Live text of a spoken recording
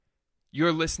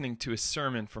You're listening to a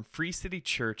sermon from Free City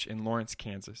Church in Lawrence,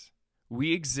 Kansas.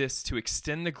 We exist to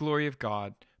extend the glory of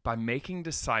God by making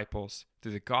disciples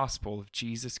through the gospel of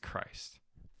Jesus Christ.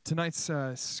 Tonight's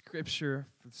scripture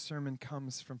for the sermon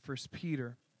comes from 1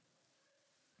 Peter.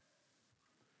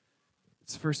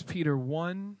 It's 1 Peter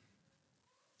 1,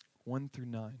 1 through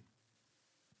 9.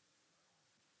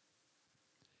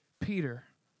 Peter,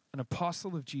 an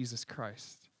apostle of Jesus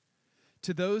Christ,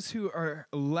 to those who are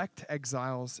elect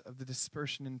exiles of the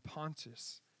dispersion in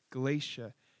Pontus,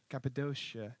 Galatia,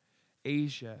 Cappadocia,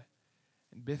 Asia,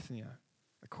 and Bithynia,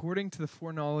 according to the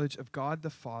foreknowledge of God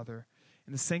the Father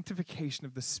and the sanctification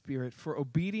of the Spirit, for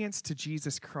obedience to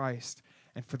Jesus Christ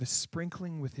and for the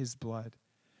sprinkling with his blood,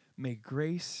 may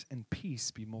grace and peace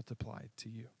be multiplied to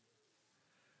you.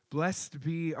 Blessed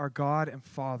be our God and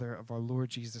Father of our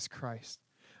Lord Jesus Christ.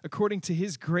 According to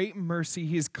his great mercy,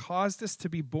 he has caused us to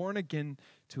be born again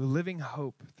to a living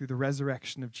hope through the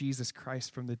resurrection of Jesus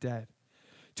Christ from the dead,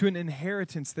 to an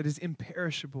inheritance that is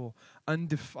imperishable,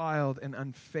 undefiled, and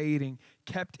unfading,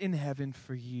 kept in heaven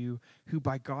for you, who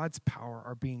by God's power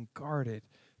are being guarded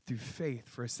through faith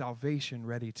for a salvation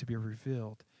ready to be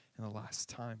revealed in the last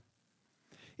time.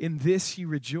 In this you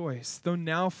rejoice, though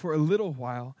now for a little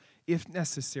while, if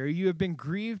necessary, you have been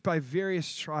grieved by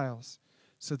various trials,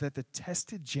 so that the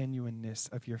tested genuineness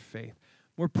of your faith,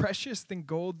 more precious than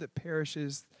gold that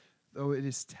perishes, though it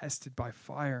is tested by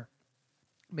fire,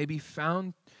 may be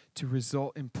found to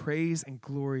result in praise and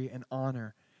glory and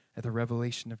honor at the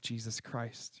revelation of Jesus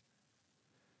Christ.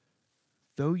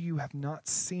 Though you have not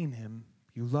seen him,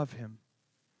 you love him.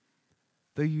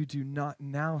 Though you do not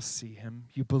now see him,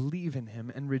 you believe in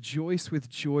him and rejoice with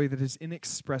joy that is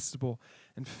inexpressible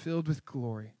and filled with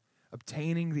glory,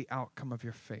 obtaining the outcome of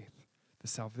your faith, the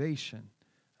salvation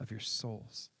of your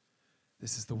souls.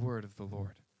 This is the word of the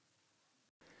Lord.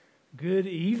 Good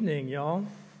evening, y'all.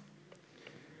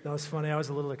 That was funny. I was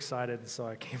a little excited, so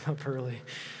I came up early.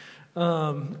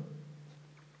 I'm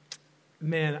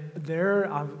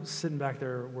sitting back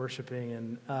there worshiping,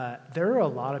 and there are a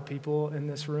lot of people in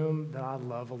this room that I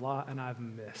love a lot, and I've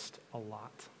missed a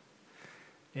lot.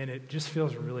 And it just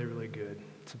feels really, really good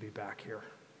to be back here.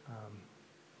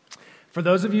 For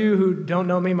those of you who don't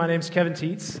know me, my name's Kevin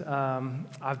Teets.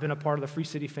 I've been a part of the Free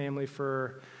City family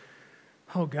for,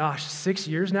 6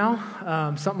 years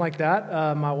now, something like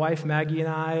that. My wife Maggie and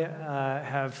I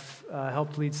have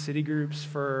helped lead city groups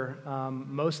for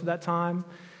most of that time,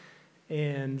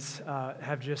 and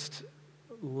have just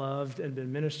loved and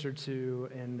been ministered to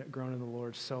and grown in the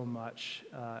Lord so much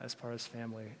as part of this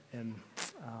family. And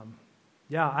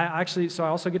I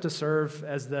also get to serve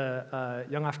as the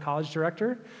Young Life College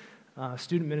Director.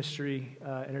 Student ministry,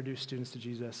 introduce students to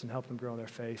Jesus and help them grow in their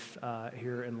faith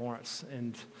here in Lawrence.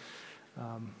 And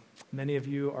many of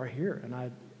you are here,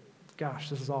 and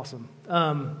this is awesome.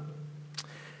 I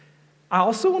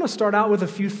also want to start out with a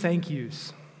few thank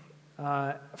yous.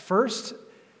 First,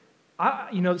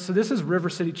 so this is River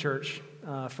City Church,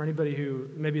 for anybody who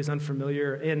maybe is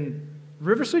unfamiliar. And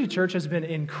River City Church has been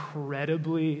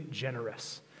incredibly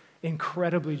generous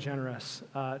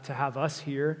to have us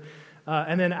here.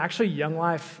 And then actually Young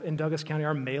Life in Douglas County,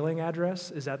 our mailing address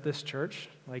is at this church.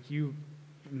 Like, you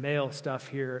mail stuff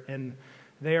here, and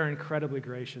they are incredibly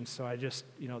gracious. So I just,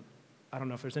 I don't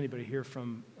know if there's anybody here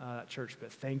from that church,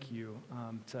 but thank you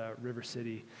to River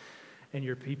City and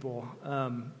your people.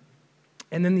 And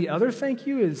then the other thank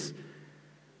you is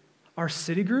our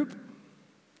city group.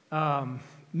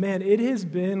 It has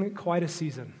been quite a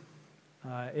season.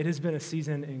 It has been a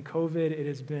season in COVID. It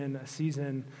has been a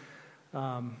season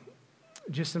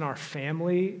just in our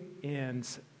family, and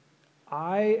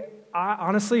I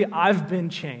honestly, I've been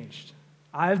changed.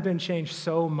 I've been changed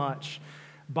so much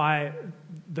by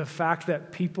the fact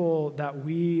that people that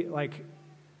we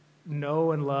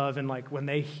know and love, and when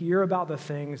they hear about the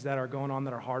things that are going on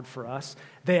that are hard for us,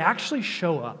 they actually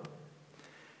show up.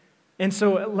 And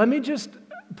so let me just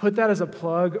put that as a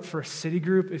plug for City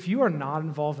Group. If you are not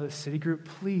involved with a City Group,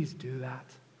 please do that.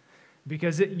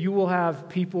 Because you will have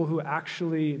people who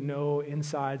actually know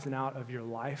insides and out of your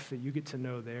life, that you get to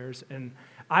know theirs. And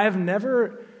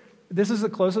this is the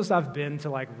closest I've been to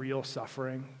real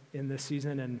suffering in this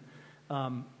season.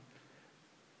 And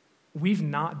we've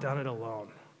not done it alone.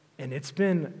 And it's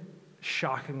been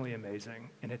shockingly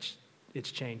amazing. And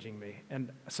it's changing me.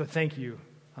 And so thank you,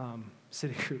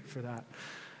 City Group, for that.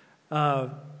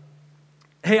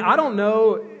 Hey, I don't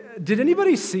know, did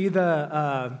anybody see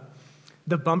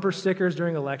the bumper stickers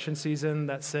during election season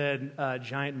that said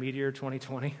Giant Meteor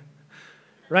 2020?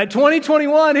 Right?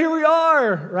 2021, here we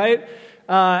are, right?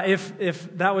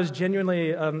 If that was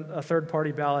genuinely a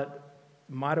third-party ballot,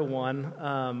 might have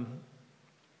won.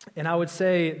 And I would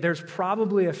say there's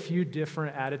probably a few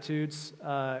different attitudes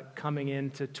coming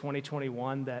into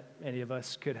 2021 that any of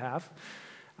us could have.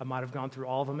 I might have gone through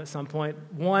all of them at some point.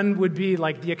 One would be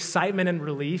like the excitement and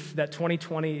relief that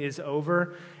 2020 is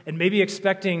over, and maybe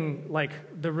expecting like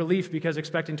the relief because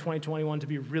expecting 2021 to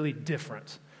be really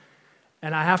different.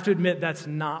 And I have to admit that's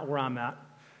not where I'm at.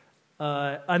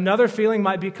 Another feeling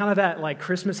might be kind of that like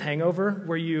Christmas hangover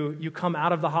where you come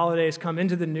out of the holidays, come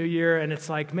into the new year, and it's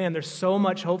like, man, there's so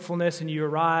much hopefulness, and you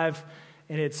arrive,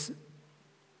 and it's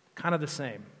kind of the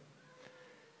same.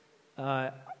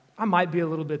 I might be a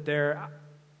little bit there.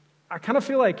 I kind of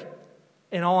feel like,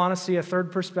 in all honesty, a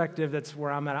third perspective that's where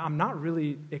I'm at, I'm not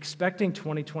really expecting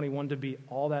 2021 to be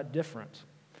all that different.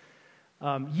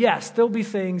 Yes, there'll be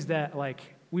things that like,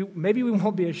 maybe we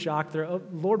won't be as shocked.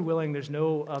 Lord willing, there's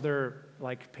no other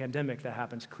like pandemic that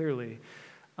happens, clearly.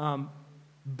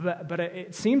 But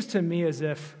it seems to me as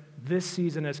if this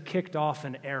season has kicked off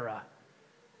an era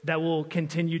that will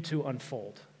continue to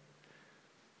unfold.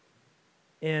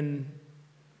 And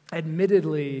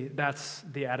admittedly, that's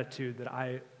the attitude that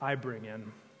I bring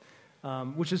in,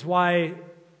 which is why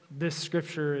this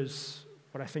scripture is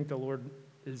what I think the Lord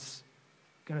is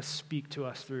going to speak to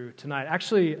us through tonight.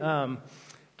 Actually,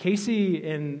 Casey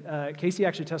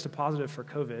actually tested positive for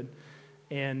COVID,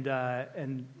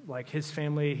 and like his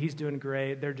family, he's doing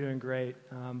great. They're doing great,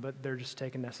 but they're just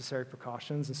taking necessary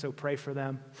precautions, and so pray for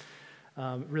them.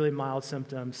 Really mild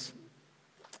symptoms.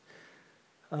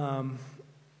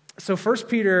 So 1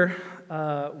 Peter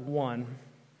 1,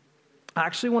 I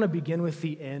actually want to begin with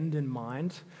the end in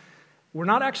mind. We're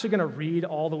not actually going to read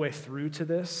all the way through to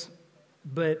this,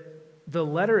 but the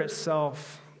letter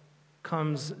itself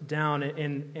comes down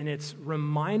and it's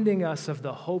reminding us of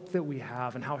the hope that we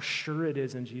have and how sure it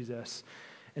is in Jesus.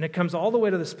 And it comes all the way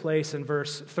to this place in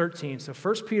verse 13. So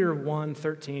 1 Peter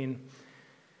 1:13,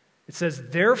 it says,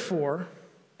 therefore,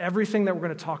 everything that we're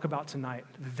going to talk about tonight,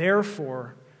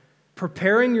 therefore,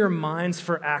 preparing your minds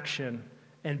for action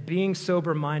and being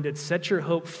sober-minded, set your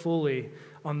hope fully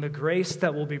on the grace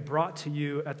that will be brought to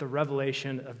you at the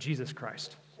revelation of Jesus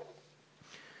Christ.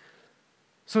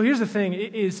 So here's the thing,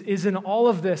 is in all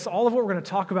of this, all of what we're going to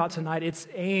talk about tonight, it's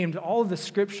aimed, all of the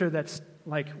scripture that's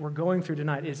like we're going through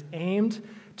tonight is aimed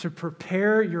to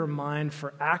prepare your mind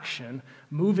for action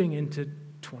moving into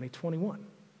 2021.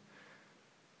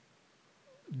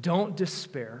 Don't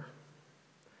despair.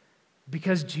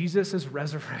 Because Jesus is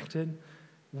resurrected,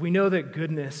 we know that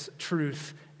goodness,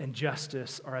 truth, and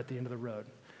justice are at the end of the road.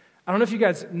 I don't know if you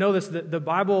guys know this, the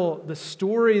Bible, the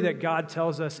story that God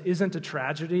tells us isn't a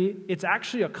tragedy. It's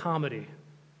actually a comedy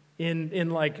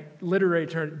in like literary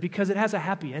terms because it has a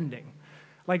happy ending.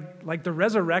 Like the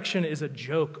resurrection is a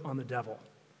joke on the devil.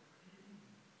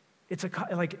 It's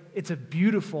a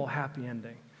beautiful happy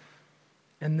ending.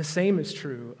 And the same is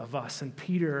true of us. And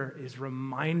Peter is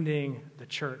reminding the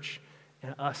church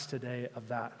and us today of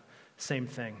that same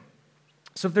thing.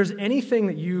 So if there's anything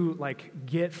that you like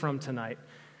get from tonight,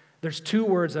 there's two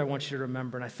words I want you to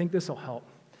remember, and I think this will help.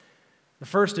 The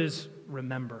first is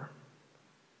remember.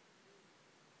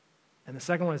 And the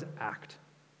second one is act.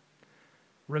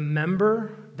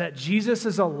 Remember that Jesus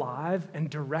is alive and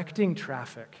directing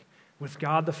traffic with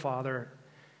God the Father.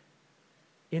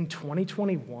 In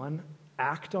 2021,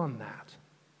 act on that.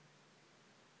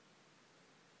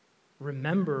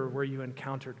 Remember where you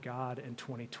encountered God in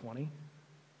 2020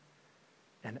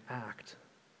 and act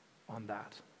on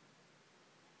that.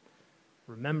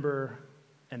 Remember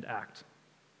and act.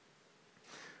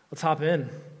 Let's hop in.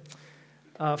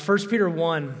 1 Peter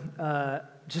 1,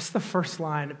 just the first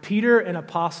line. Peter, an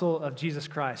apostle of Jesus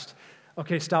Christ.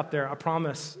 Okay, stop there. I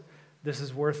promise this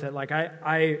is worth it. Like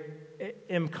I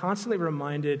am constantly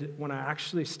reminded when I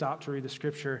actually stop to read the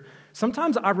scripture.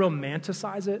 Sometimes I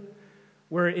romanticize it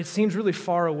where it seems really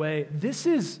far away. This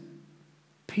is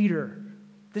Peter.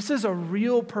 This is a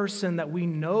real person that we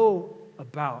know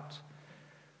about,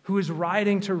 who is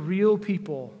writing to real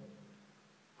people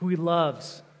who he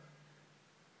loves.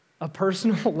 A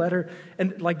personal letter.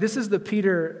 And like this is the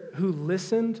Peter who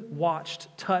listened, watched,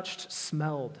 touched,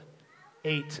 smelled,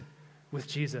 ate with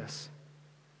Jesus.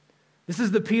 This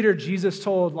is the Peter Jesus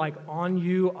told, like, on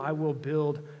you I will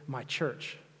build my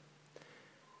church.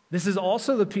 This is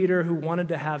also the Peter who wanted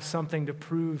to have something to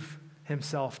prove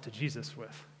himself to Jesus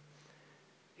with.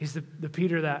 He's the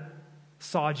Peter that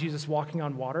saw Jesus walking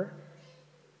on water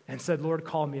and said, Lord,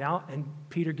 call me out. And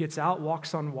Peter gets out,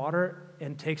 walks on water,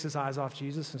 and takes his eyes off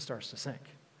Jesus and starts to sink.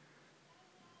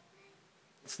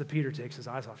 It's the Peter takes his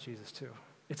eyes off Jesus too.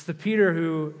 It's the Peter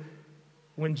who,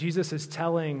 when Jesus is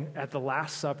telling at the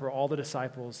Last Supper all the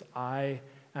disciples, I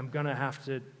am going to have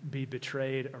to be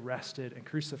betrayed, arrested, and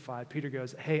crucified, Peter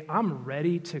goes, hey, I'm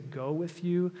ready to go with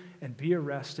you and be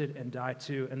arrested and die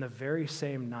too. And the very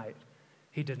same night,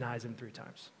 he denies him 3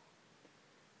 times.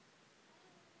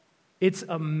 It's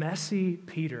a messy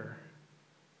Peter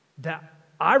that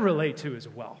I relate to as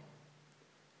well.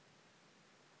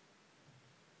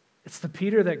 It's the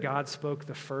Peter that God spoke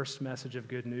the first message of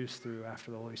good news through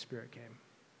after the Holy Spirit came.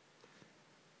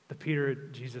 The Peter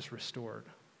Jesus restored.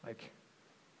 Like,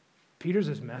 Peter's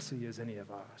as messy as any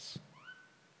of us.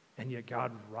 And yet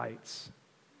God writes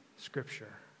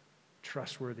Scripture,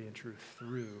 trustworthy and true,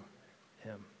 through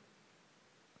him.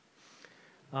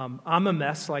 I'm a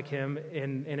mess like him,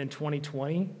 and in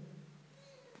 2020,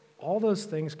 all those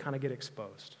things kind of get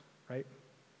exposed, right?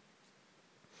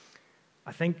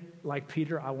 I think, like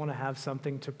Peter, I want to have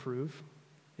something to prove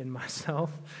in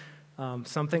myself,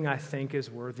 something I think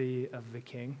is worthy of the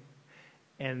King.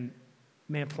 And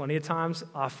man, plenty of times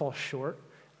I fall short.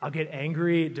 I'll get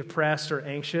angry, depressed, or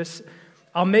anxious.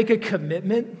 I'll make a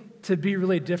commitment to be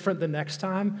really different the next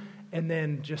time, and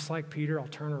then just like Peter, I'll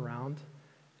turn around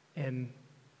and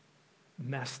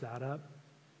mess that up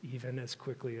even as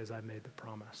quickly as I made the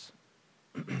promise.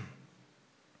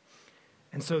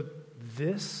 And so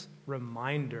this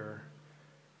reminder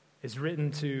is written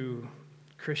to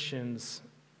Christians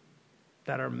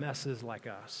that are messes like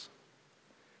us.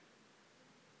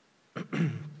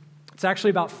 It's actually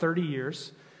about 30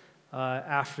 years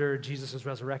after Jesus was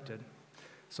resurrected.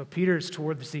 So Peter's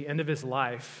towards the end of his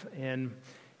life, and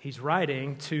he's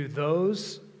writing to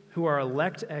those who are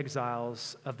elect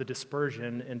exiles of the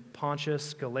dispersion in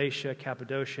Pontus, Galatia,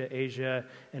 Cappadocia, Asia,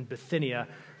 and Bithynia.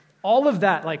 All of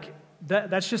that,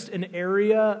 that's just an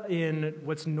area in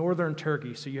what's northern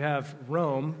Turkey. So you have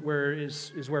Rome, where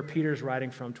is where Peter's writing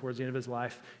from towards the end of his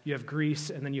life. You have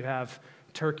Greece, and then you have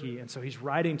Turkey. And so he's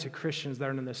writing to Christians that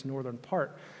are in this northern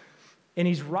part. And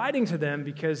he's writing to them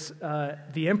because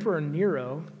the Emperor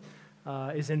Nero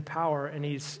is in power, and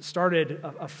he's started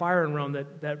a fire in Rome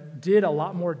that did a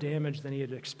lot more damage than he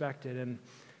had expected,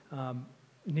 and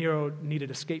Nero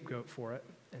needed a scapegoat for it,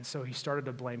 and so he started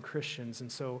to blame Christians,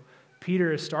 and so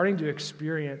Peter is starting to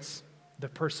experience the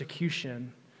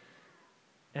persecution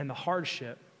and the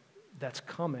hardship that's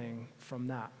coming from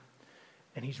that,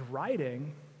 and he's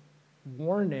writing,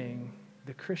 warning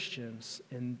the Christians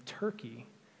in Turkey,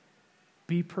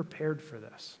 be prepared for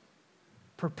this.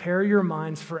 Prepare your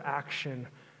minds for action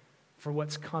for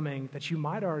what's coming that you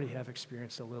might already have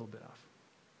experienced a little bit of.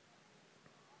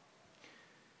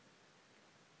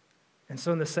 And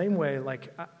so in the same way,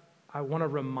 I want to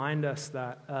remind us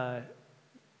that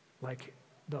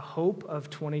the hope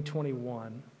of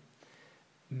 2021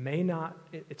 may not,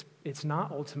 it's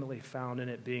not ultimately found in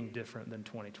it being different than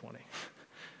 2020.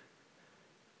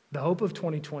 The hope of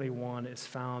 2021 is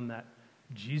found that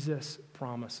Jesus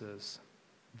promises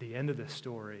the end of the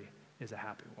story is a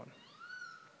happy one.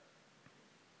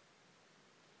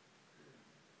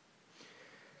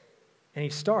 And he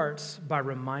starts by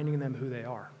reminding them who they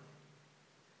are.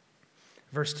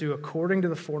 Verse 2, according to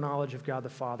the foreknowledge of God the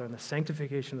Father and the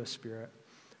sanctification of the Spirit,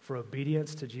 for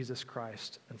obedience to Jesus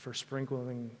Christ and for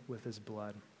sprinkling with his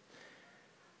blood.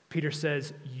 Peter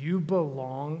says, you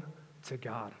belong to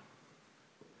God.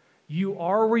 You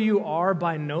are where you are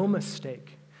by no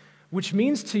mistake. Which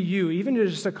means to you, even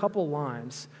just a couple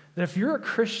lines, that if you're a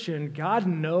Christian, God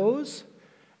knows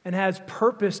and has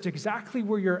purposed exactly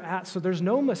where you're at. So there's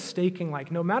no mistaking,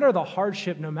 no matter the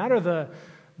hardship, no matter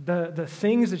the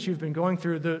things that you've been going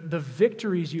through, the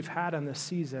victories you've had in this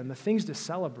season, the things to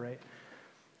celebrate,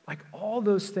 all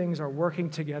those things are working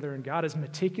together, and God is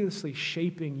meticulously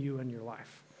shaping you in your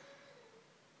life.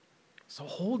 So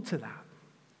hold to that.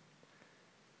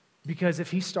 Because if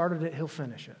he started it, he'll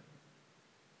finish it.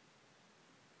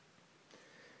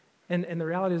 And the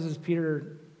reality is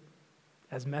Peter,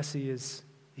 as messy as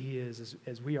he is,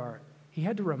 as we are, he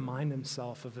had to remind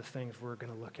himself of the things we're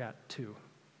going to look at too.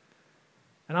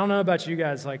 And I don't know about you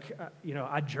guys,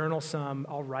 I journal some,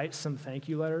 I'll write some thank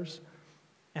you letters,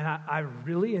 and I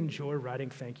really enjoy writing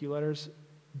thank you letters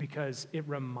because it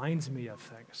reminds me of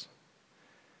things.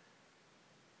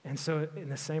 And so in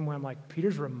the same way, I'm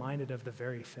Peter's reminded of the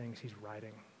very things he's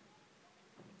writing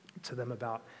to them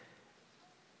about.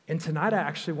 And tonight I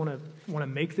actually want to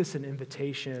make this an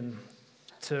invitation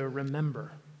to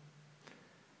remember.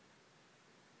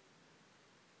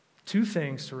 2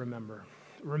 things to remember.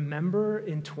 Remember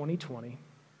in 2020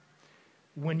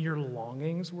 when your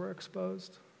longings were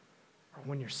exposed or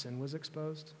when your sin was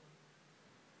exposed.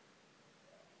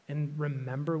 And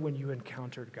remember when you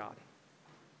encountered God.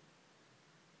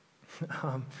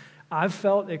 I've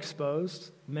felt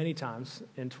exposed many times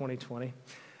in 2020.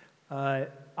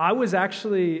 I was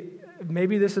actually,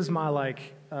 maybe this is my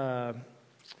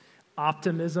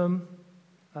optimism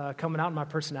coming out in my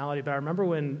personality, but I remember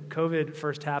when COVID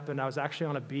first happened, I was actually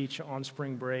on a beach on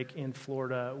spring break in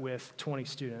Florida with 20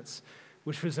 students,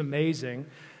 which was amazing.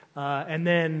 And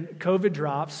then COVID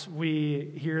drops.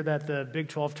 We hear that the Big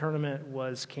 12 tournament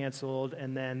was canceled,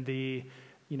 and then the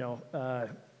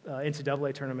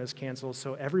NCAA tournament is canceled,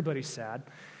 so everybody's sad.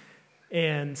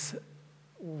 And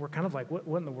we're kind of like,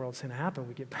 what in the world's going to happen?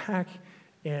 We get back,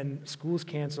 and school's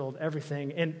canceled,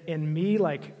 everything. And me,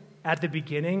 at the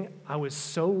beginning, I was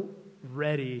so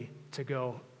ready to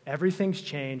go, everything's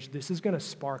changed. This is going to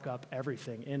spark up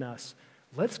everything in us.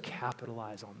 Let's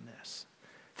capitalize on this.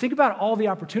 Think about all the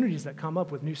opportunities that come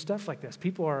up with new stuff like this.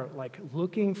 People are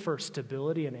looking for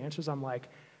stability and answers. I'm like,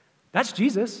 that's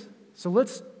Jesus. So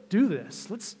let's do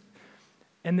this.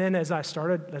 And then as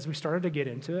we started to get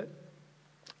into it,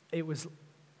 it was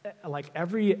like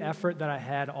every effort that I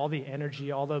had, all the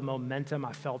energy, all the momentum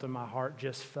I felt in my heart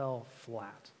just fell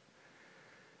flat.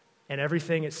 And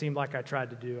everything it seemed like I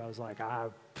tried to do, I was like, I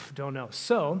don't know.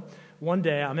 So one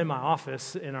day I'm in my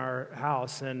office in our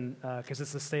house, and because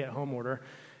it's a stay-at-home order,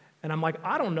 and I'm like,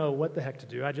 I don't know what the heck to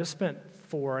do. I just spent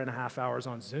 4.5 hours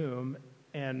on Zoom,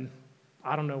 and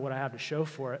I don't know what I have to show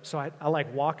for it. So I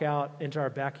walk out into our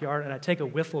backyard, and I take a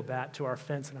wiffle bat to our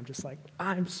fence, and I'm just like,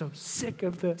 I'm so sick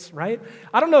of this, right?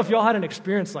 I don't know if y'all had an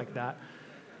experience like that.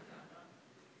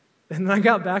 And then I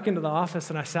got back into the office,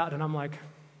 and I sat, and I'm like,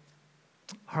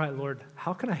 all right, Lord,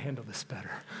 how can I handle this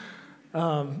better?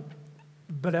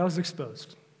 But I was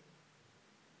exposed.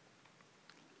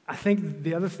 I think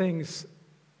the other things,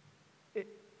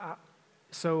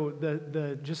 so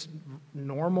the just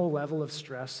normal level of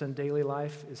stress in daily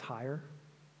life is higher.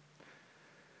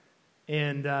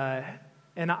 And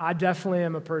I definitely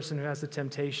am a person who has the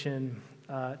temptation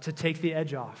to take the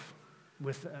edge off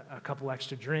with a couple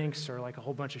extra drinks or a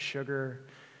whole bunch of sugar.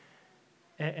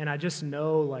 And I just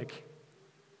know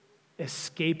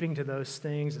escaping to those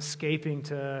things, escaping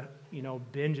to,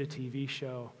 binge a TV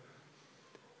show.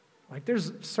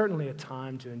 There's certainly a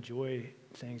time to enjoy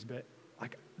things, but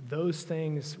those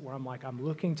things where I'm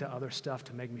looking to other stuff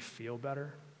to make me feel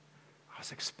better, I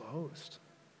was exposed.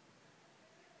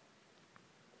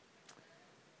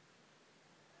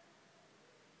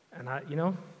 And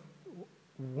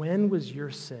when was your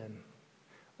sin,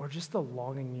 or just the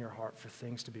longing in your heart for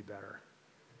things to be better,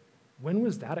 when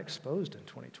was that exposed in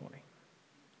 2020?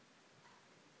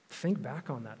 Think back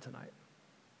on that tonight.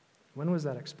 When was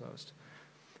that exposed?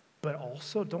 But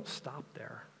also, don't stop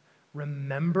there.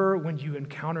 Remember when you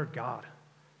encountered God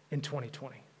in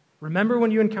 2020. Remember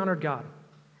when you encountered God.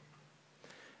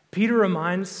 Peter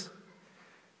reminds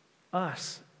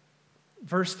us,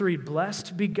 verse 3,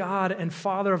 "Blessed be God and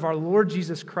Father of our Lord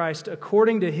Jesus Christ,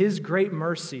 according to his great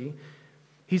mercy,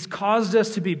 he's caused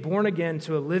us to be born again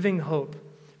to a living hope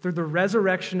through the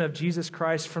resurrection of Jesus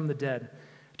Christ from the dead,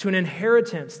 to an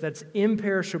inheritance that's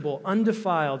imperishable,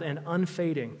 undefiled, and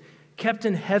unfading, kept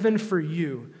in heaven for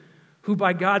you, who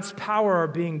by God's power are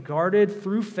being guarded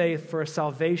through faith for a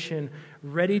salvation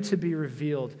ready to be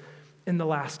revealed in the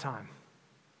last time."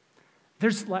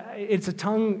 There's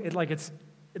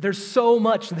so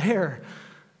much there.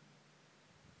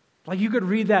 You could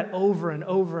read that over and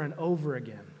over and over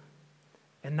again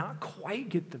and not quite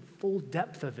get the full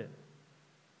depth of it.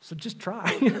 So just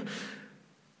try.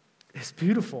 It's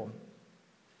beautiful.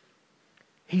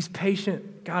 He's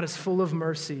patient. God is full of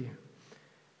mercy.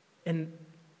 And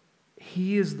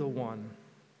he is the one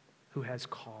who has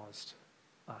caused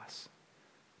us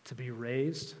to be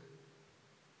raised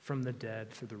from the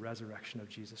dead through the resurrection of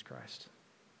Jesus Christ.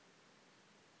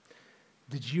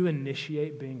 Did you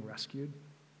initiate being rescued?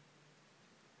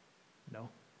 No.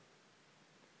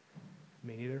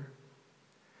 Me neither.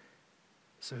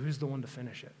 So who's the one to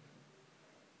finish it?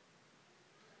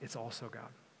 It's also God.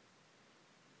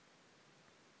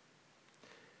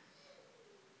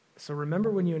 So remember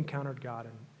when you encountered God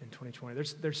in 2020.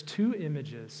 There's two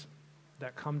images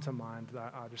that come to mind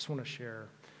that I just want to share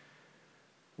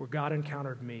where God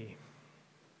encountered me.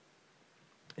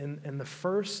 And the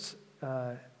first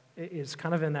is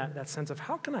kind of in that sense of,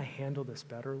 how can I handle this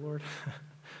better, Lord?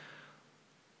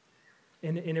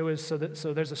 and it was so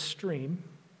there's a stream.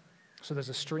 So there's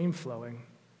a stream flowing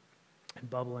and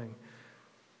bubbling.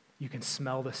 You can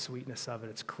smell the sweetness of it.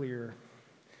 It's clear.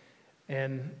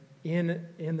 And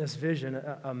in this vision,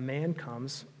 a man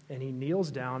comes and he kneels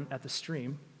down at the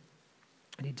stream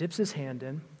and he dips his hand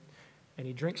in and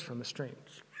he drinks from the stream.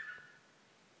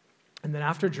 And then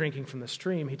after drinking from the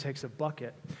stream, he takes a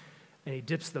bucket and he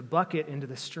dips the bucket into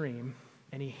the stream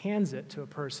and he hands it to a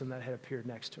person that had appeared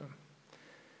next to him.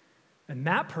 And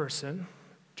that person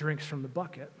drinks from the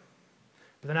bucket.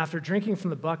 But then after drinking from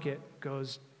the bucket,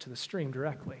 goes to the stream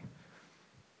directly.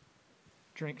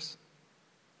 Drinks.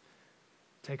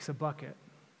 Takes a bucket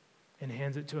and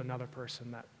hands it to another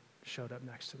person that showed up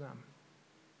next to them.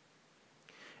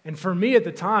 And for me at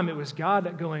the time, it was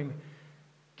God going,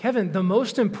 Kevin, the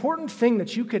most important thing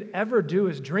that you could ever do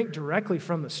is drink directly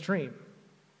from the stream.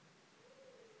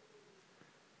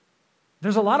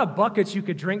 There's a lot of buckets you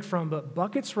could drink from, but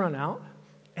buckets run out,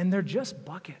 and they're just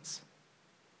buckets.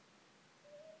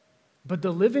 But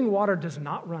the living water does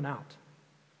not run out.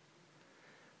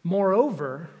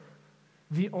 Moreover,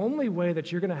 the only way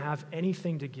that you're going to have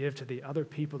anything to give to the other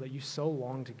people that you so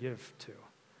long to give to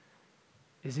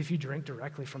is if you drink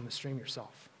directly from the stream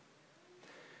yourself.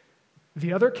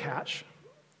 The other catch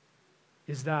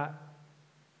is that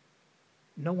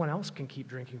no one else can keep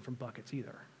drinking from buckets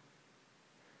either.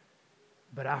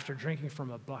 But after drinking from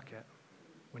a bucket,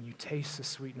 when you taste the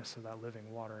sweetness of that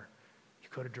living water, you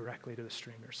go directly to the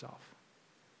stream yourself.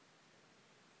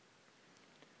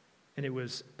 And it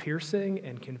was piercing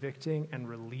and convicting and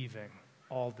relieving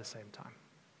all at the same time.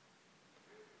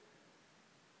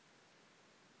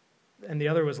 And the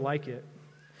other was like it.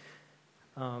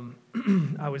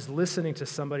 I was listening to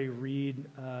somebody read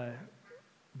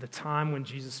the time when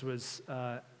Jesus was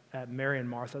at Mary and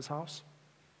Martha's house.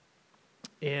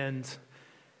 And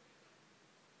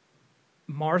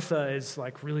Martha is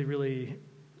like really,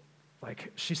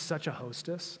 like she's such a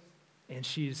hostess. And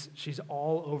she's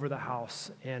all over the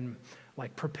house and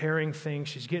like preparing things.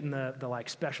 She's getting the like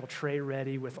special tray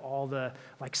ready with all the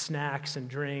like snacks and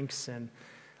drinks and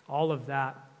all of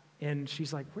that. And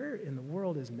she's like, where in the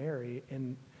world is Mary?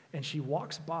 And she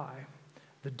walks by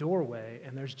the doorway,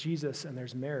 and there's Jesus and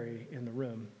there's Mary in the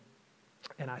room.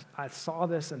 And I saw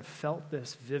this and felt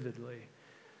this vividly.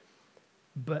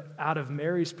 But out of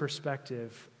Mary's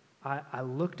perspective, I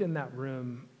looked in that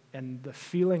room, and the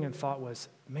feeling and thought was,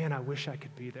 man, I wish I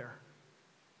could be there.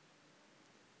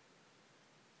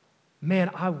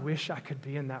 Man, I wish I could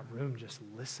be in that room just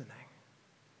listening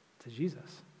to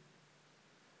Jesus.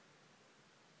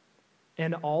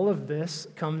 And all of this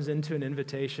comes into an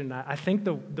invitation. I think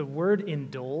the word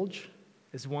indulge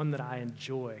is one that I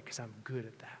enjoy because I'm good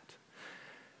at that.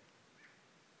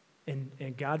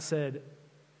 And God said,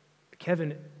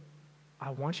 Kevin,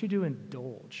 I want you to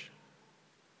indulge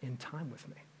in time with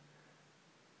me.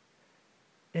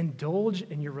 Indulge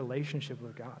in your relationship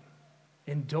with God.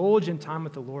 Indulge in time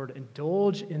with the Lord.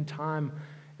 Indulge in time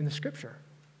in the Scripture.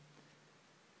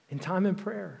 In time in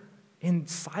prayer. In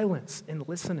silence. In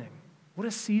listening. What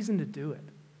a season to do it.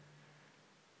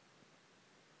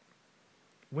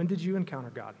 When did you encounter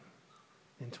God?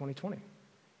 In 2020.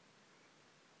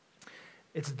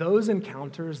 It's those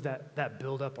encounters that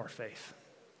build up our faith.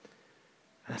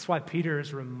 And that's why Peter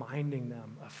is reminding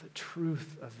them of the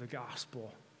truth of the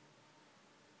gospel.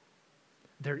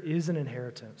 There is an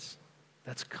inheritance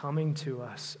that's coming to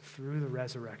us through the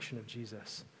resurrection of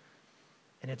Jesus.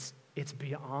 And it's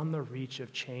beyond the reach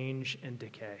of change and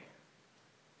decay.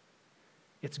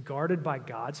 It's guarded by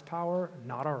God's power,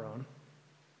 not our own.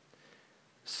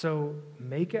 So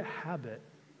make a habit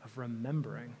of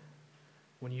remembering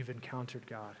when you've encountered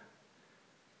God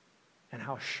and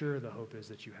how sure the hope is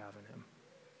that you have in Him.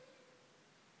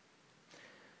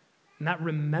 And that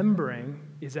remembering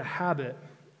is a habit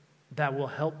that will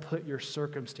help put your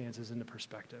circumstances into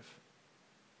perspective.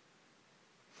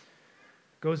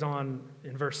 Goes on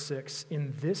in verse 6,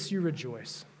 in this you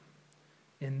rejoice,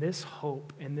 in this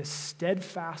hope, in this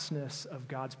steadfastness of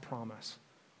God's promise.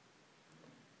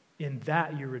 In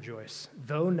that you rejoice,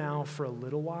 though now for a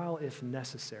little while, if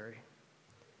necessary,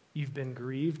 you've been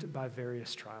grieved by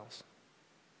various trials.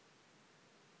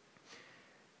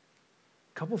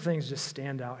 A couple things just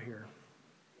stand out here.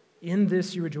 In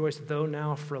this you rejoice, though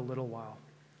now for a little while.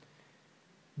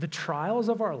 The trials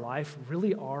of our life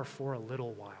really are for a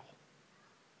little while.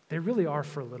 They really are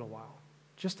for a little while,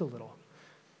 just a little.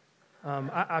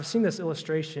 I've seen this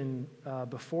illustration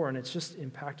before, and it's just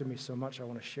impacted me so much I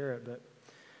want to share it. But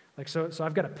like so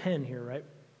I've got a pen here, right?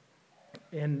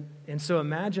 And so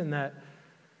imagine that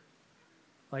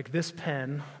like this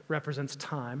pen represents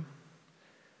time,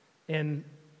 and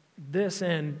this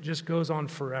end just goes on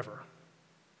forever.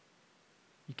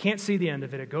 You can't see the end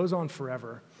of it. It goes on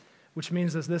forever, which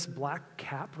means that this black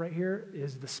cap right here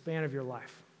is the span of your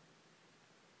life.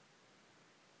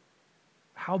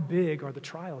 How big are the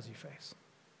trials you face?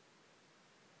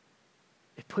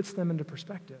 It puts them into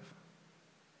perspective.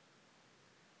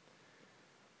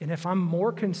 And if I'm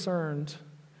more concerned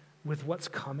with what's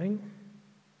coming,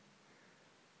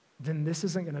 then this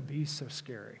isn't going to be so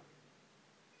scary.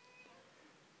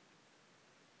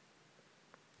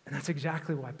 And that's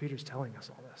exactly why Peter's telling us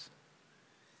all this.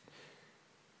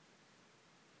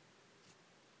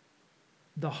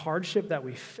 The hardship that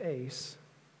we face,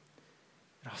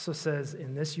 it also says,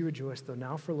 in this you rejoice, though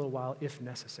now for a little while, if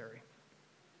necessary.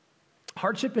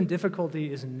 Hardship and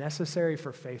difficulty is necessary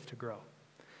for faith to grow.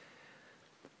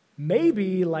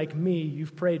 Maybe, like me,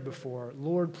 you've prayed before,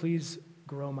 Lord, please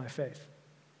grow my faith.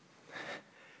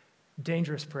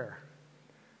 Dangerous prayer.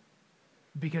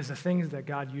 Because the things that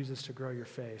God uses to grow your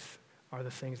faith are the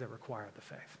things that require the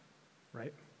faith,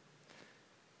 right?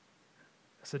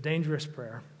 It's a dangerous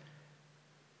prayer,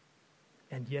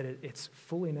 and yet it's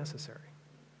fully necessary.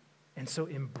 And so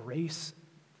embrace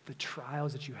the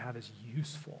trials that you have as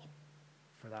useful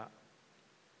for that.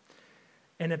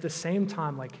 And at the same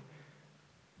time, like,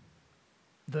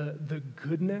 the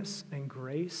goodness and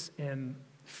grace and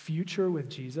future with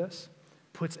Jesus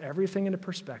puts everything into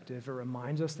perspective. It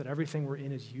reminds us that everything we're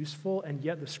in is useful, and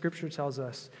yet the scripture tells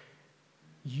us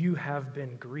you have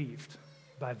been grieved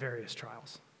by various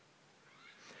trials,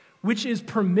 which is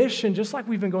permission, just like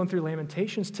we've been going through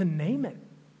Lamentations, to name it.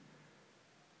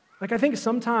 Like, I think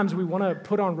sometimes we want to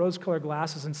put on rose-colored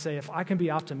glasses and say, if I can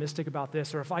be optimistic about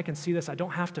this, or if I can see this, I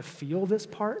don't have to feel this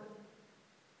part.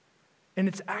 And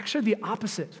it's actually the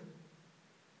opposite.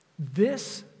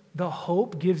 The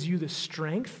hope gives you the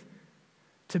strength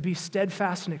to be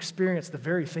steadfast and experience the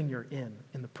very thing you're in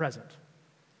the present,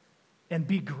 and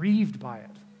be grieved by it.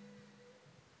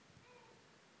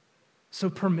 So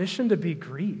permission to be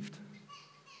grieved.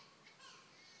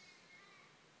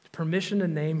 Permission to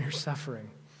name your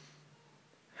suffering.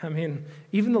 I mean,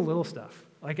 even the little stuff.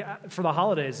 Like, for the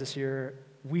holidays this year,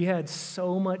 we had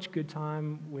so much good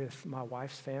time with my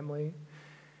wife's family,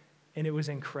 and it was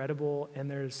incredible, and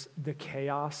there's the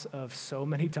chaos of so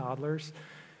many toddlers.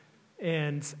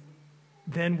 And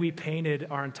then we painted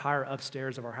our entire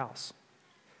upstairs of our house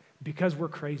because we're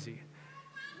crazy.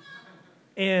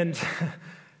 And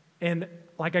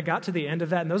like, I got to the end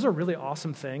of that, and those are really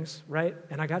awesome things, right?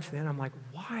 And I got to the end, I'm like,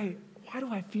 why do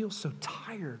I feel so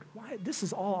tired? Why? This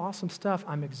is all awesome stuff.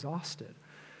 I'm exhausted.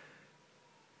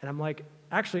 And I'm like,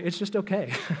 actually, it's just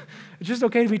okay. It's just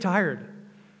okay to be tired.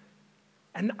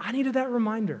 And I needed that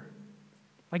reminder.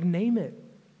 Like, name it.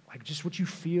 Like, just what you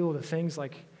feel, the things,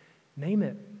 like, name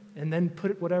it. And then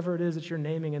put whatever it is that you're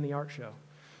naming in the art show.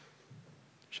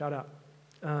 Shout out.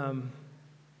 1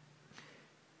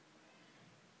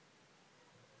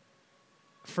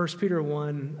 Peter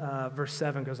 1, verse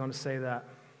 7 goes on to say that,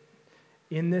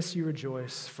 in this you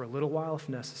rejoice for a little while if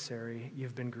necessary.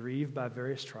 You've been grieved by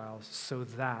various trials, so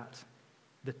that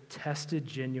the tested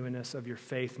genuineness of your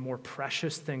faith, more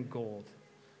precious than gold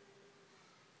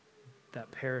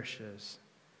that perishes,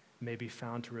 may be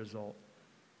found to result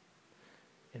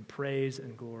in praise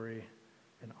and glory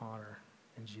and honor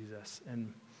in Jesus.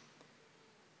 And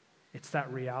it's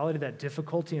that reality that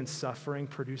difficulty and suffering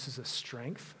produces a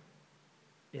strength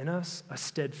in us, a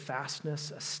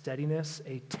steadfastness, a steadiness,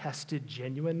 a tested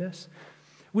genuineness,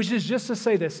 which is just to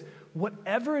say this: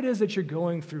 whatever it is that you're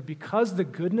going through, because the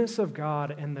goodness of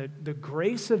God and the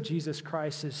grace of Jesus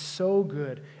Christ is so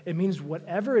good, it means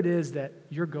whatever it is that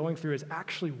you're going through is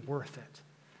actually worth it.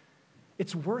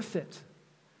 It's worth it.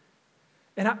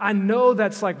 And I know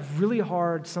that's like really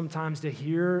hard sometimes to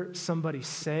hear somebody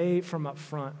say from up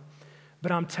front,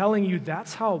 but I'm telling you,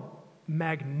 that's how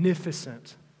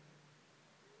magnificent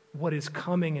what is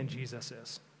coming in Jesus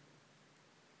is.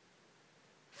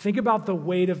 Think about the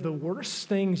weight of the worst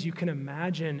things you can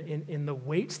imagine in the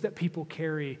weights that people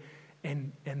carry,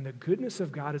 and the goodness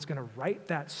of God is going to write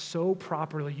that so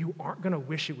properly you aren't going to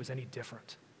wish it was any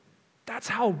different. That's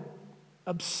how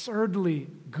absurdly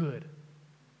good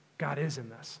God is in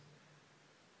this.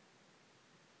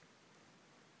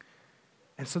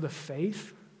 And so the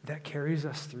faith that carries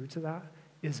us through to that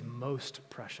is most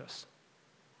precious.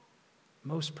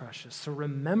 Most precious. So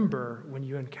remember when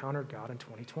you encountered God in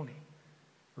 2020.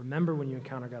 Remember when you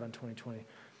encountered God in 2020.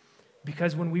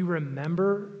 Because when we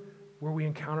remember where we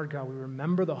encountered God, we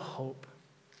remember the hope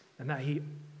and that He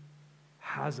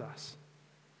has us.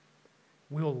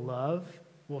 We'll love,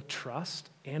 we'll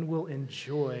trust, and we'll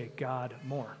enjoy God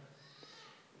more.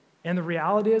 And the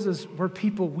reality is we're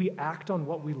people, we act on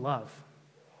what we love.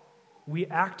 We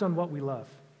act on what we love.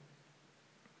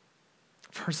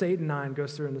 Verse 8 and 9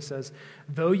 goes through and it says,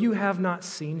 though you have not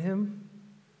seen Him,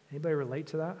 anybody relate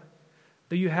to that?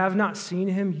 Though you have not seen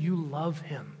Him, you love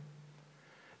Him.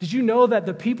 Did you know that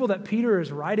the people that Peter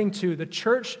is writing to, the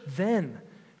church then,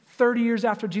 30 years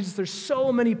after Jesus, there's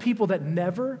so many people that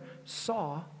never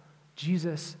saw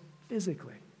Jesus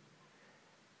physically.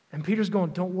 And Peter's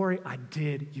going, don't worry, I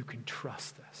did. You can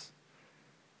trust this.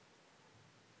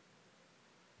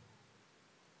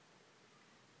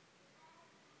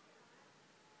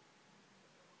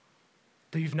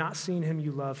 Though you've not seen him,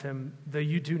 you love him. Though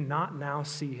you do not now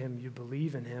see him, you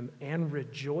believe in him and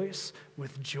rejoice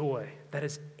with joy that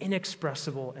is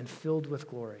inexpressible and filled with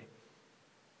glory.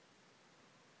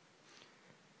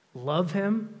 Love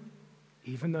him,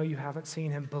 even though you haven't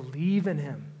seen him. Believe in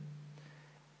him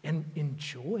and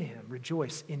enjoy him.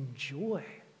 Rejoice. Enjoy.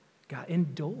 God,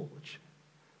 indulge.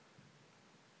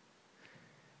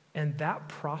 And that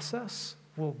process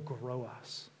will grow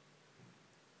us,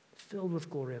 filled with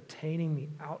glory, obtaining the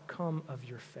outcome of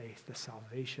your faith, the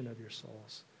salvation of your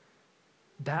souls.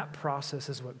 That process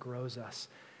is what grows us.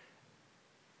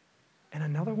 And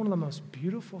another one of the most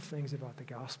beautiful things about the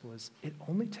gospel is it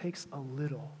only takes a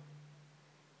little.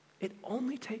 It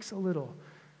only takes a little.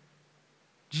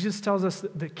 Jesus tells us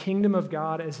that the kingdom of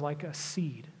God is like a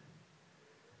seed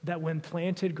that when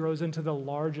planted grows into the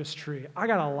largest tree. I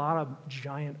got a lot of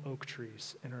giant oak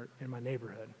trees in my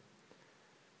neighborhood.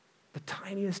 The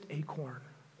tiniest acorn.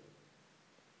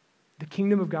 The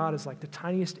kingdom of God is like the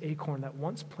tiniest acorn that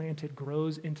once planted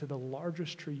grows into the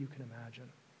largest tree you can imagine.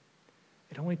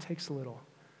 It only takes a little.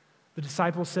 The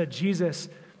disciples said, Jesus,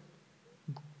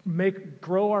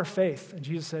 grow our faith. And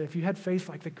Jesus said, if you had faith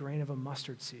like the grain of a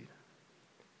mustard seed,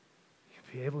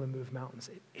 you'd be able to move mountains.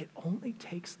 It only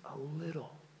takes a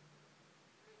little.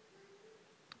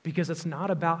 Because it's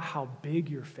not about how big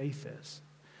your faith is.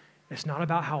 It's not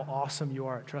about how awesome you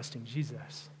are at trusting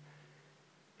Jesus.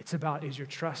 It's about, is your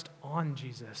trust on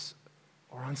Jesus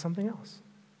or on something else,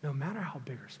 no matter how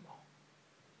big or small.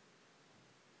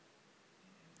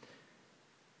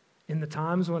 In the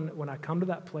times when I come to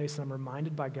that place and I'm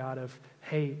reminded by God of,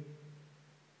 hey,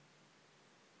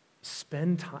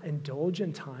 spend time, indulge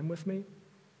in time with me.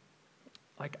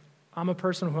 Like, I'm a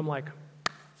person who I'm like,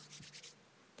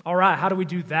 all right, how do we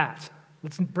do that?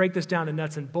 Let's break this down to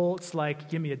nuts and bolts. Like,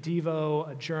 give me a Devo,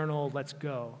 a journal, let's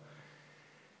go.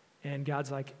 And God's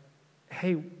like,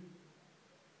 hey,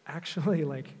 actually,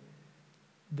 like,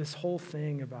 this whole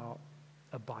thing about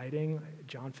abiding,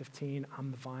 John 15, I'm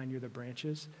the vine, you're the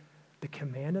branches. The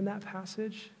command in that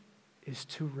passage is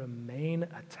to remain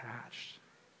attached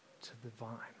to the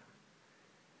vine.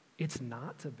 It's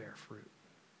not to bear fruit.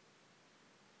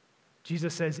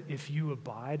 Jesus says, if you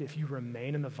abide, if you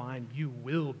remain in the vine, you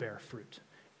will bear fruit.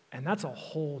 And that's a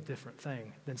whole different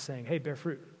thing than saying, hey, bear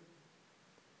fruit.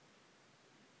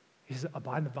 He says,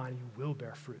 abide in the vine, you will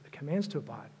bear fruit. The command's to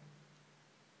abide.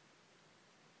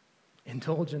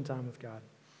 Indulge in time with God.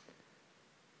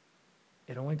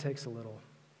 It only takes a little.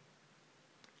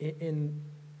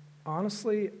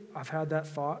 Honestly, I've had that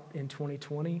thought in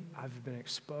 2020. I've been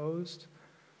exposed.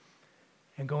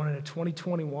 And going into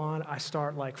 2021, I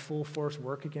start like full force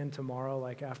work again tomorrow,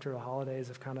 like after the holidays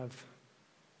have kind of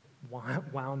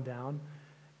wound down.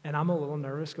 And I'm a little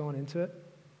nervous going into it.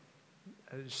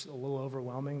 It's just a little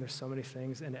overwhelming. There's so many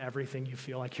things and everything you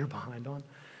feel like you're behind on.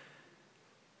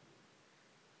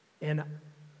 And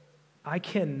I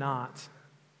cannot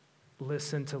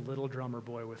listen to Little Drummer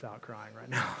Boy without crying right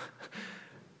now.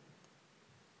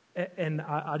 And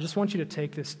I just want you to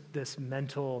take this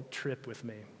mental trip with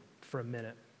me for a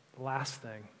minute. Last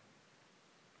thing.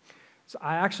 So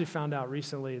I actually found out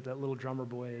recently that Little Drummer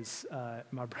Boy is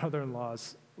my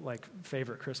brother-in-law's like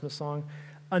favorite Christmas song.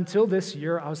 Until this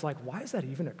year, I was like, why is that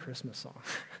even a Christmas song?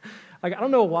 Like, I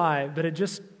don't know why, but it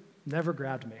just never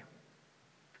grabbed me.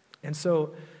 And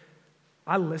so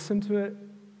I listened to it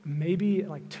maybe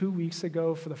like 2 weeks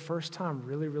ago for the first time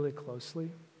really, really closely.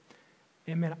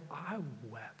 And man, I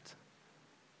wept.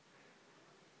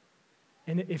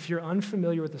 And if you're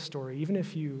unfamiliar with the story, even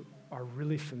if you are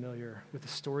really familiar with the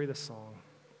story of the song,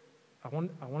 I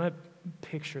want to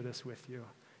picture this with you.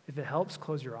 If it helps,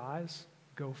 close your eyes,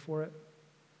 go for it.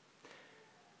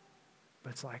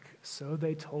 But it's like, so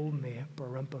they told me,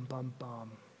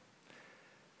 ba-rum-bum-bum-bum.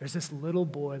 There's this little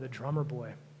boy, the drummer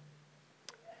boy,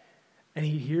 and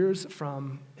he hears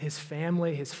from his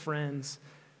family, his friends,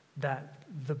 that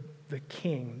the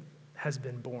king has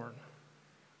been born.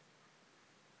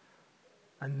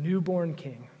 A newborn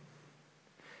king.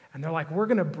 And they're like, we're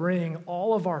going to bring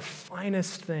all of our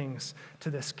finest things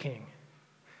to this king.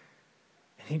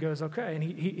 And he goes, okay. And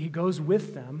he goes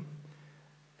with them,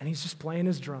 and he's just playing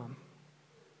his drum.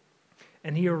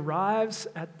 And he arrives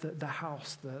at the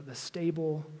house, the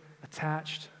stable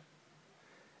attached,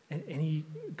 and he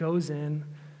goes in,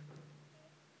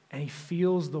 and he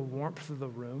feels the warmth of the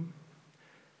room.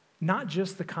 Not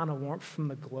just the kind of warmth from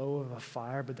the glow of a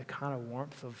fire, but the kind of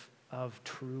warmth of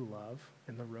true love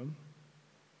in the room.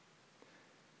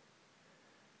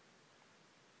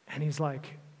 And he's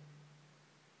like,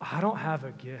 I don't have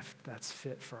a gift that's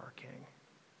fit for our king.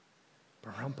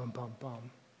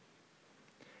 Ba-rum-bum-bum-bum.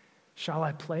 Shall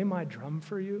I play my drum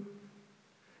for you?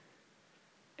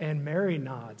 And Mary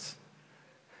nods.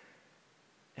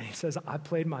 And he says, I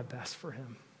played my best for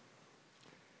him.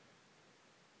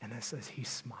 And it says, he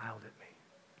smiled at me.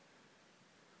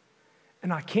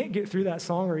 And I can't get through that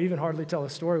song or even hardly tell a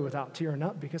story without tearing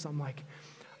up, because I'm like,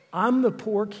 I'm the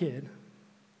poor kid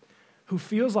who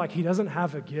feels like he doesn't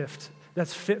have a gift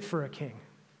that's fit for a king.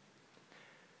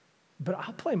 But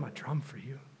I'll play my drum for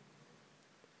you.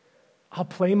 I'll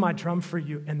play my drum for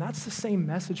you. And that's the same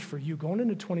message for you going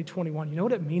into 2021. You know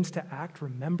what it means to act?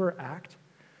 Remember, act.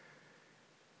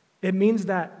 It means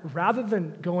that rather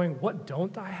than going, what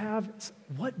don't I have? It's,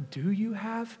 what do you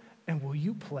have? And will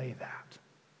you play that?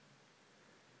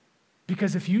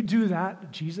 Because if you do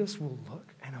that, Jesus will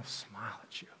look and he'll smile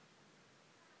at you.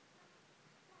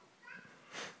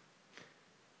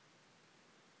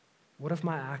 What if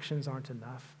my actions aren't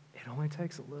enough? It only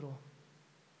takes a little.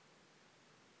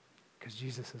 Because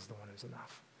Jesus is the one who's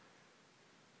enough.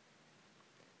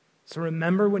 So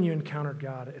remember, when you encounter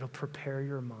God, it'll prepare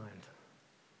your mind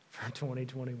for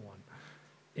 2021.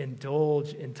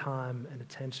 Indulge in time and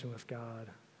attention with God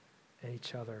and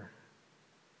each other,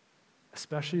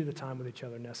 especially the time with each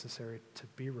other necessary to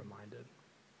be reminded.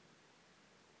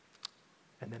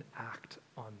 And then act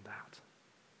on that.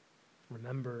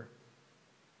 Remember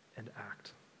and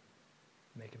act.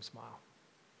 Make him smile.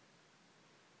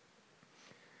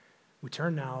 We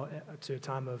turn now to a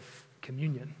time of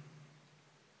communion.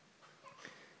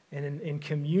 And in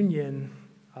communion,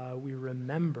 we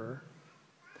remember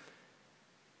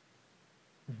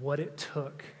what it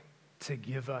took to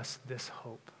give us this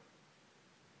hope.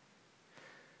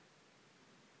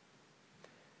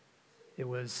 It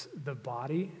was the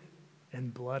body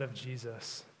and blood of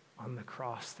Jesus on the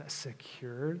cross that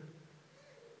secured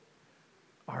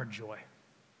our joy.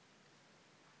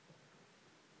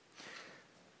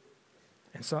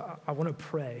 And so I want to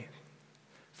pray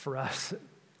for us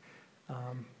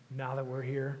now that we're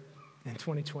here in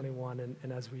 2021.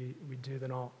 And as we do,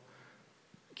 then I'll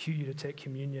cue you to take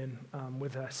communion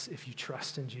with us if you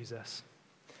trust in Jesus.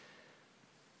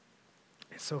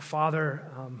 And so, Father,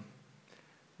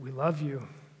 we love you.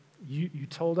 You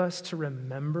told us to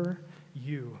remember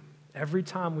you every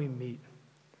time we meet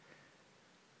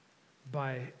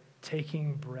by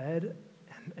taking bread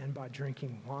and by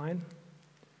drinking wine,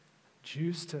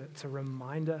 juice, to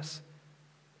remind us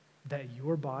that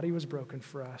your body was broken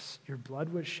for us, your blood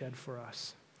was shed for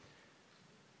us,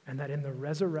 and that in the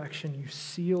resurrection you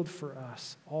sealed for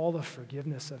us all the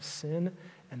forgiveness of sin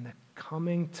and the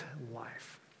coming to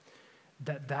life.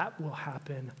 That will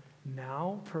happen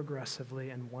now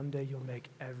progressively, and one day you'll make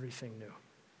everything new.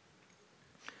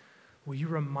 Will you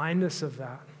remind us of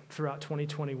that throughout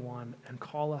 2021 and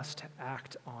call us to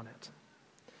act on it?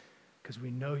 Because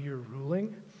we know you're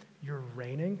ruling, you're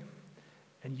reigning,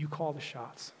 and you call the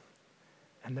shots.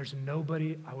 And there's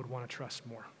nobody I would want to trust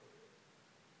more.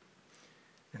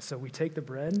 And so we take the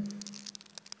bread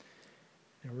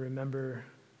and we remember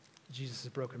Jesus'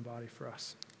 broken body for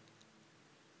us.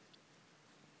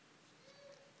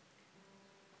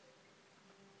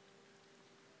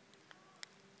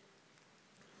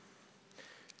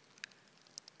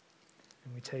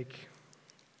 And we take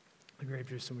the grape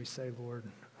juice and we say, Lord,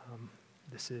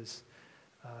 this is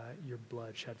your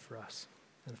blood shed for us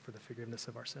and for the forgiveness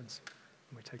of our sins.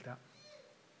 And we take that.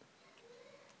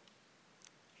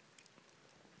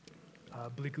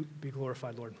 Be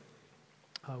glorified, Lord.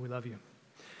 We love you.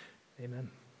 Amen.